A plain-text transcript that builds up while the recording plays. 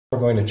We're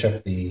going to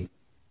check the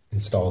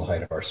installed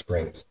height of our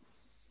springs.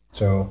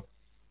 So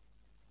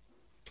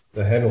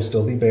the head will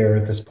still be bare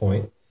at this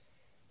point.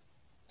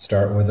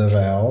 Start with a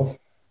valve.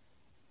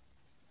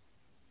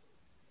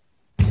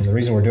 And the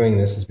reason we're doing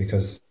this is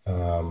because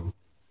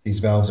these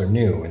valves are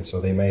new, and so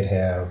they might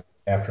have,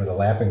 after the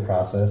lapping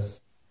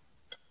process,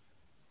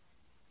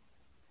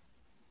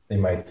 they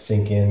might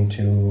sink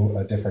into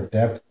a different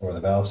depth, or the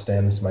valve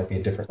stems might be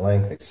a different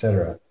length,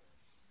 etc.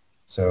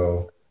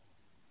 So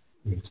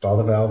you install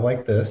the valve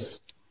like this,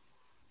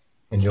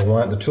 and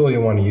the tool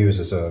you'll want to use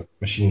is a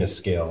machinist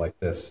scale like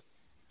this.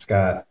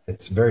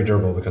 It's very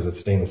durable because it's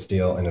stainless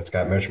steel, and it's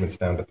got measurements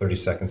down to 30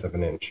 seconds of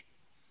an inch.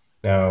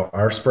 Now,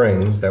 our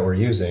springs that we're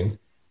using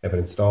have an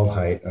installed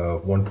height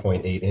of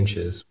 1.8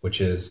 inches,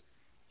 which is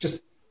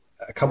just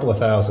a couple of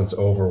thousandths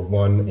over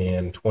 1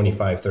 and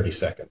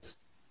 25/32.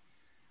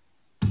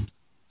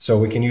 So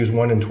we can use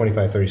 1 and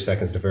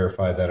 25/32 to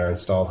verify that our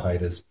installed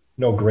height is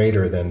no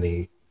greater than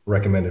the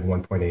recommended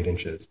 1.8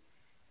 inches.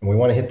 And we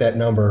want to hit that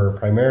number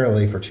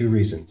primarily for two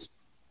reasons.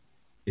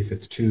 If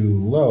it's too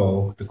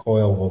low, the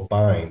coil will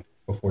bind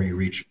before you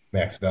reach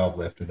max valve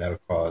lift, and that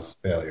will cause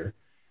failure.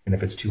 And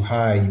if it's too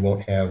high, you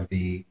won't have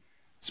the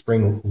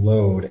spring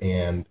load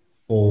and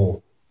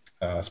full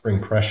spring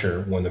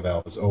pressure when the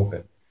valve is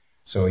open.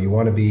 So you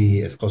want to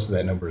be as close to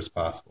that number as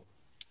possible.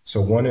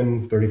 So 1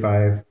 and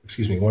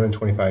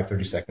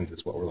 25/32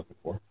 is what we're looking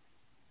for.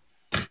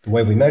 The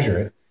way we measure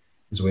it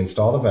is we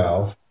install the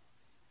valve,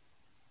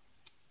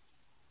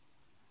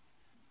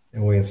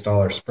 and we install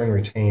our spring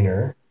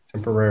retainer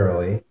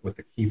temporarily with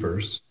the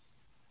keepers.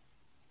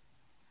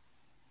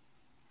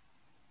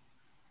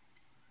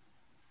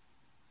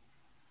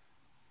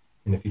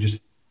 And if you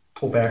just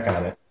pull back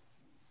on it,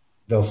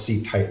 they'll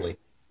seat tightly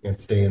and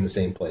stay in the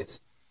same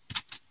place.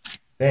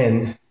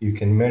 Then you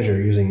can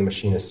measure using the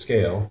machinist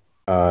scale.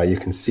 You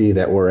can see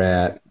that we're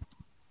at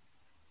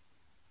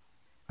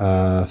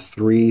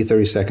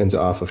 3/32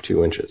 off of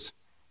 2 inches.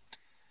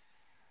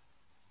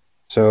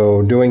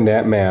 So doing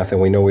that math,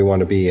 and we know we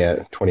want to be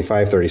at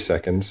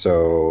 25/32,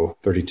 so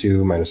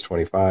 32 minus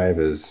 25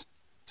 is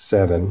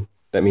 7.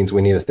 That means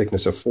we need a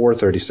thickness of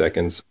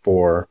 4/32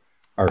 for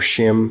our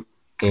shim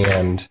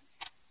and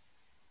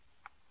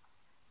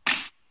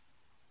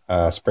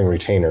spring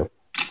retainer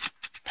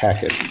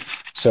package.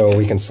 So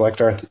we can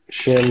select our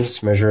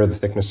shims, measure the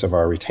thickness of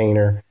our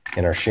retainer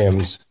and our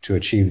shims to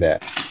achieve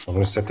that. So I'm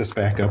going to set this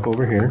back up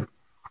over here.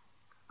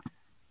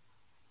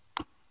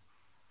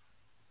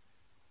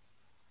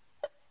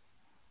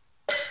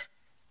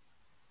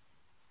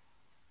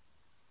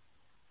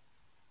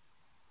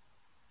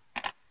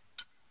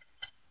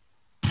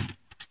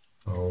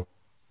 So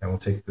then we'll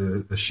take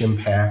the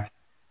shim pack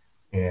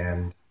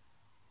and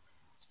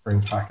spring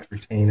pocket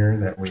retainer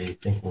that we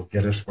think will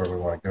get us where we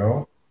want to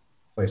go.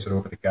 Place it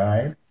over the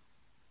guide.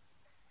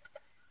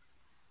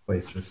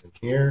 Place this in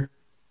here.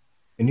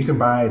 And you can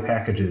buy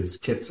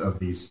kits of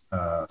these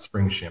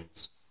spring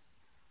shims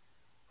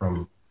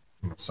from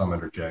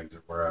Summit or Jegs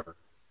or wherever.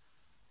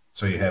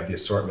 So you have the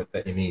assortment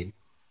that you need.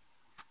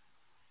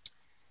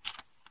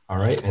 All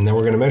right, and then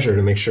we're going to measure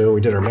to make sure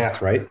we did our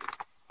math right.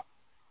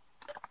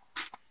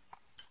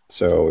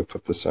 So we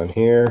put this on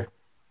here.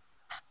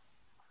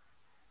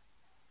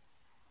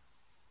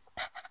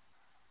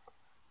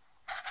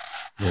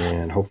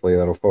 And hopefully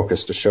that'll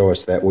focus to show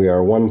us that we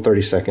are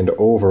 1/32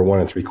 over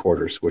 1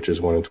 3/4, which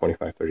is 1 and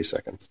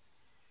 25/32.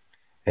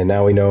 And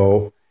now we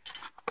know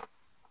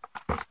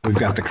we will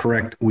have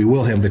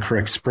the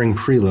correct spring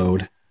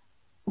preload.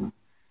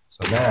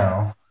 So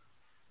now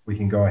we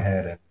can go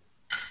ahead and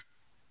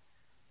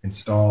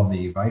install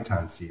the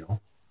Viton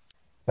seal.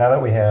 Now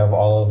that we have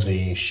all of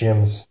the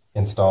shims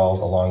installed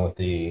along with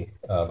the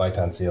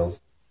Viton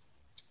seals,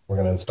 we're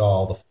going to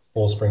install the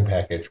full spring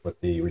package with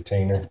the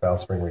retainer, valve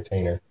spring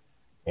retainer,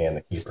 and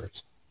the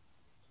keepers.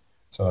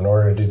 So in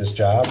order to do this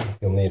job,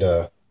 you'll need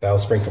a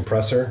valve spring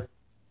compressor.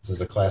 This is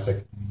a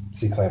classic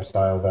C-clamp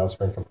style valve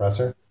spring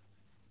compressor.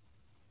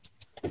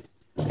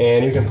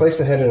 And you can place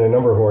the head in a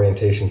number of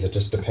orientations. It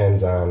just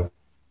depends on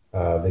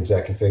the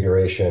exact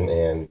configuration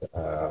and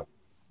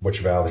which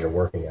valves you're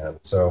working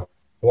on. So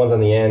the ones on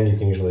the end, you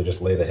can usually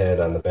just lay the head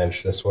on the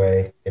bench this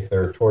way. If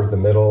they're toward the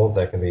middle,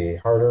 that can be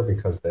harder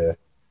because the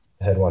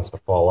head wants to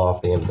fall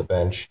off the end of the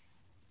bench.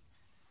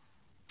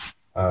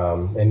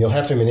 And you'll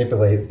have to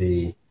manipulate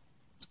the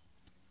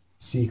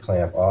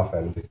C-clamp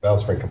often, the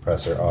valve spring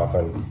compressor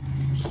often,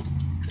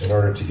 in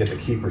order to get the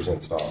keepers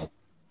installed.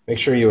 Make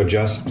sure you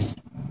adjust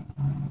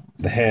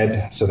the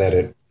head so that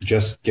it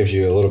just gives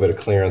you a little bit of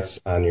clearance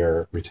on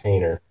your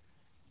retainer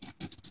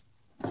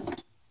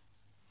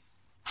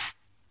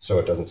so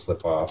it doesn't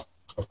slip off.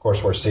 Of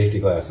course, wear safety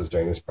glasses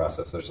during this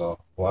process. There's a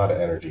lot of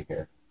energy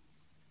here.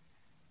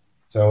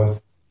 So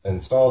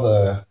install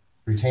the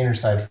retainer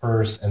side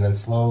first, and then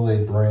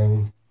slowly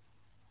bring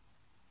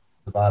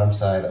the bottom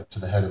side up to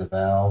the head of the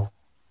valve.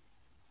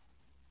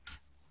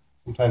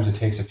 Sometimes it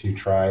takes a few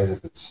tries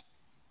if it's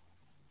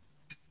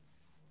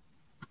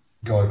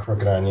going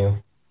crooked on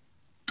you.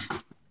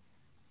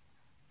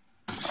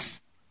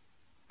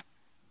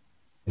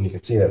 And you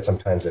can see that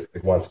sometimes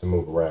it wants to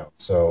move around.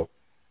 So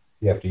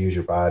you have to use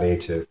your body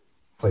to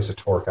place a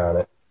torque on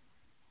it.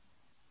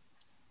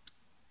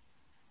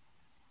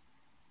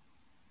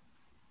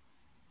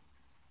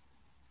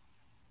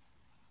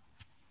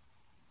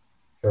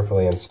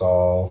 Carefully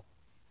install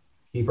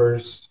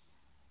keepers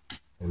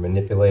and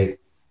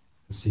manipulate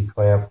the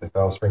C-clamp, the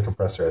valve spring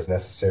compressor as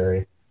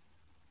necessary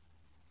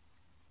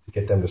to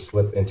get them to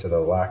slip into the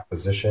lock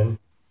position,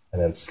 and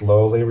then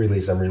slowly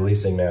release. I'm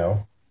releasing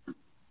now.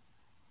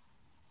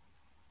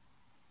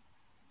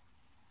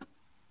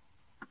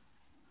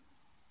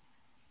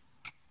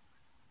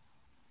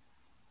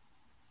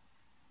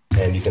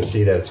 And you can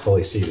see that it's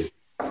fully seated.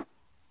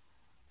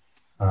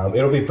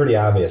 It'll be pretty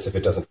obvious if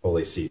it doesn't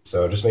fully seat.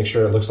 So just make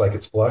sure it looks like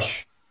it's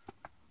flush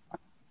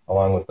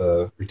along with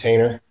the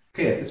retainer.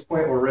 Okay, at this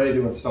point we're ready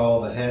to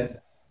install the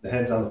head. The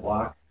head's on the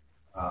block.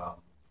 A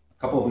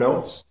couple of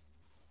notes.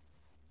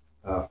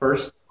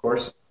 First, of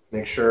course,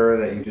 make sure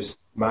that you just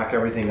mock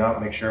everything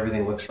up, make sure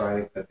everything looks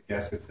right, that the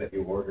gaskets that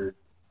you ordered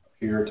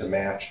appear to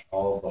match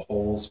all of the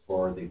holes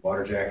for the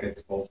water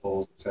jackets, bolt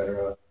holes,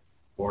 etc.,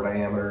 bore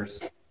diameters.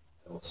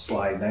 It'll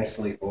slide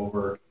nicely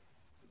over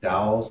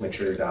dowels. Make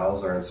sure your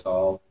dowels are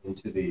installed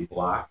into the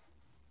block.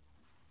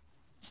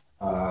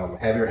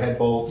 Have your head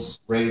bolts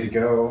ready to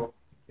go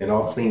and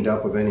all cleaned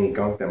up of any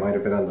gunk that might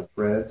have been on the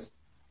threads.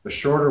 The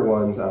shorter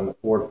ones on the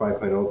Ford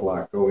 5.0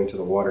 block go into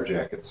the water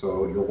jacket,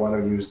 so you'll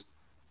want to use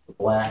the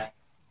black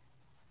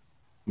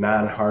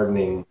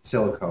non-hardening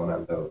silicone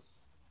on those.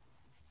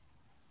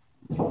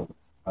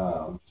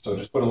 So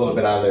just put a little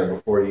bit on there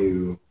before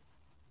you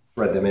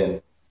thread them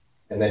in.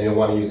 And then you'll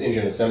want to use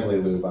engine assembly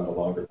lube on the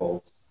longer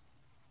bolts.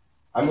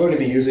 I'm going to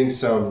be using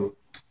some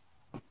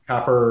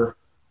copper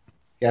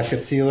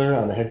gasket sealer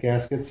on the head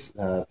gaskets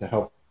to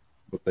help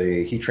with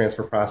the heat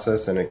transfer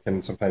process, and it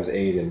can sometimes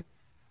aid in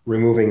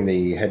removing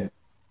the head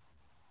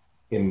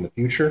in the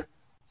future.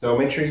 So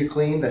make sure you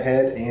clean the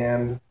head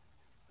and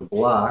the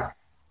block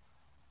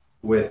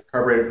with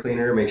carburetor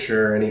cleaner. Make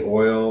sure any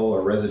oil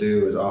or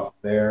residue is off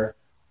there,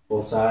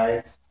 both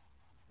sides.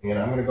 And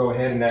I'm going to go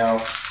ahead now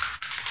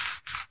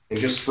and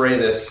just spray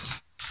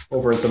this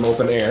over in some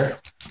open air.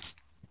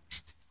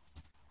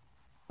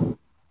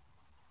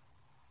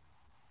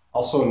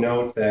 Also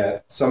note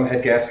that some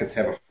head gaskets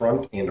have a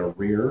front and a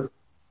rear.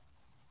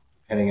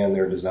 Depending on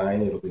their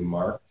design, it'll be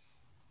marked.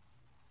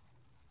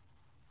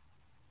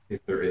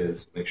 If there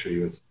is, make sure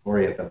you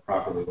orient them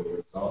properly when you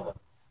install them.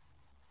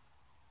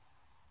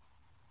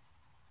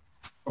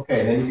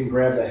 Okay, then you can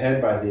grab the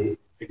head by the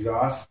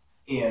exhaust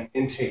and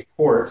intake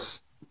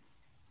ports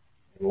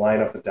and line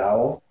up the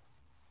dowel,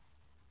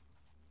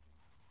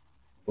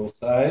 both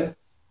sides,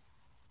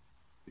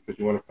 because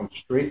you want to come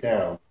straight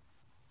down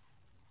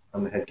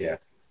on the head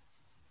gasket.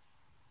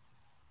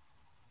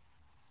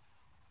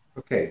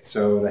 Okay,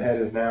 so the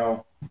head is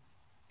now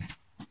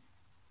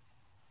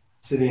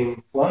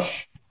sitting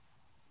flush,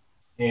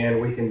 and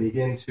we can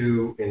begin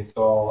to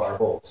install our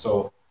bolts.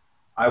 So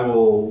I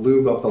will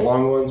lube up the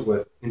long ones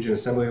with engine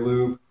assembly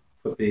lube,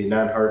 put the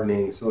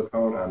non-hardening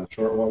silicone on the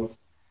short ones,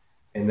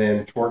 and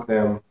then torque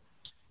them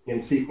in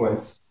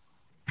sequence.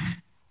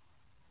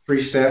 3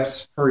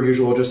 steps per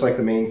usual, just like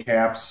the main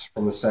caps,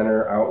 from the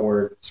center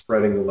outward,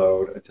 spreading the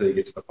load until you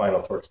get to the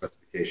final torque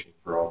specification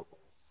for all the bolts.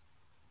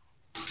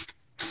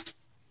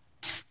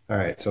 All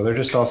right, so they're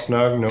just all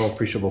snug, no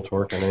appreciable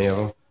torque on any of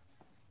them.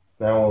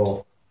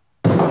 Now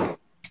we'll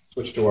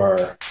switch to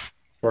our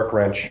torque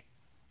wrench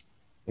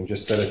and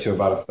just set it to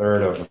about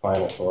 1/3 of the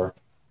final torque.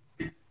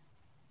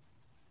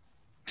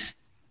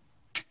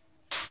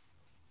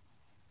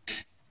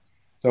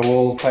 So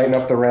we'll tighten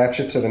up the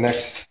ratchet to the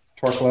next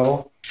torque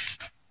level,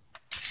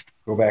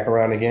 go back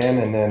around again,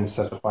 and then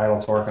set the final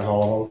torque on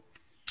all of them.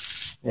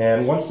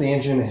 And once the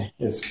engine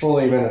is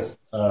fully been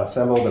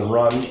assembled and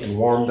run and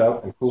warmed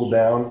up and cooled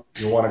down,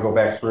 you'll want to go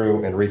back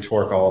through and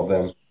retorque all of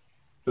them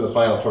to the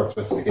final torque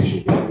specification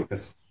again,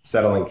 because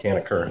settling can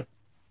occur.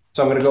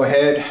 So I'm going to go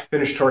ahead,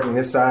 finish torquing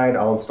this side,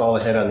 I'll install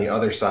the head on the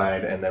other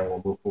side, and then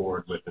we'll move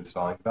forward with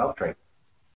installing the valve train.